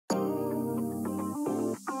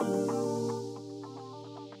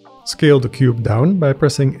Scale the cube down by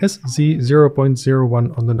pressing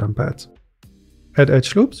SZ0.01 on the numpad. Add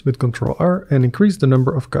edge loops with Ctrl R and increase the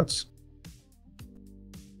number of cuts.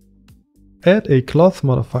 Add a cloth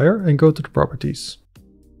modifier and go to the properties.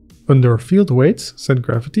 Under field weights, set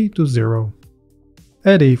gravity to 0.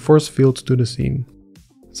 Add a force field to the scene.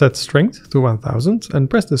 Set strength to 1000 and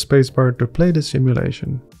press the spacebar to play the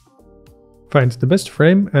simulation. Find the best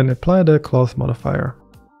frame and apply the cloth modifier.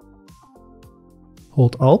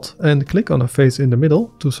 Hold Alt and click on a face in the middle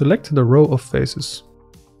to select the row of faces.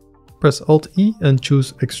 Press Alt E and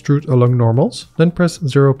choose Extrude along normals, then press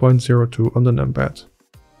 0.02 on the numpad.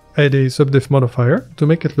 Add a subdiv modifier to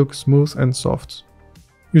make it look smooth and soft.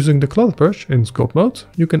 Using the cloth brush in sculpt mode,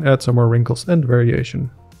 you can add some more wrinkles and variation.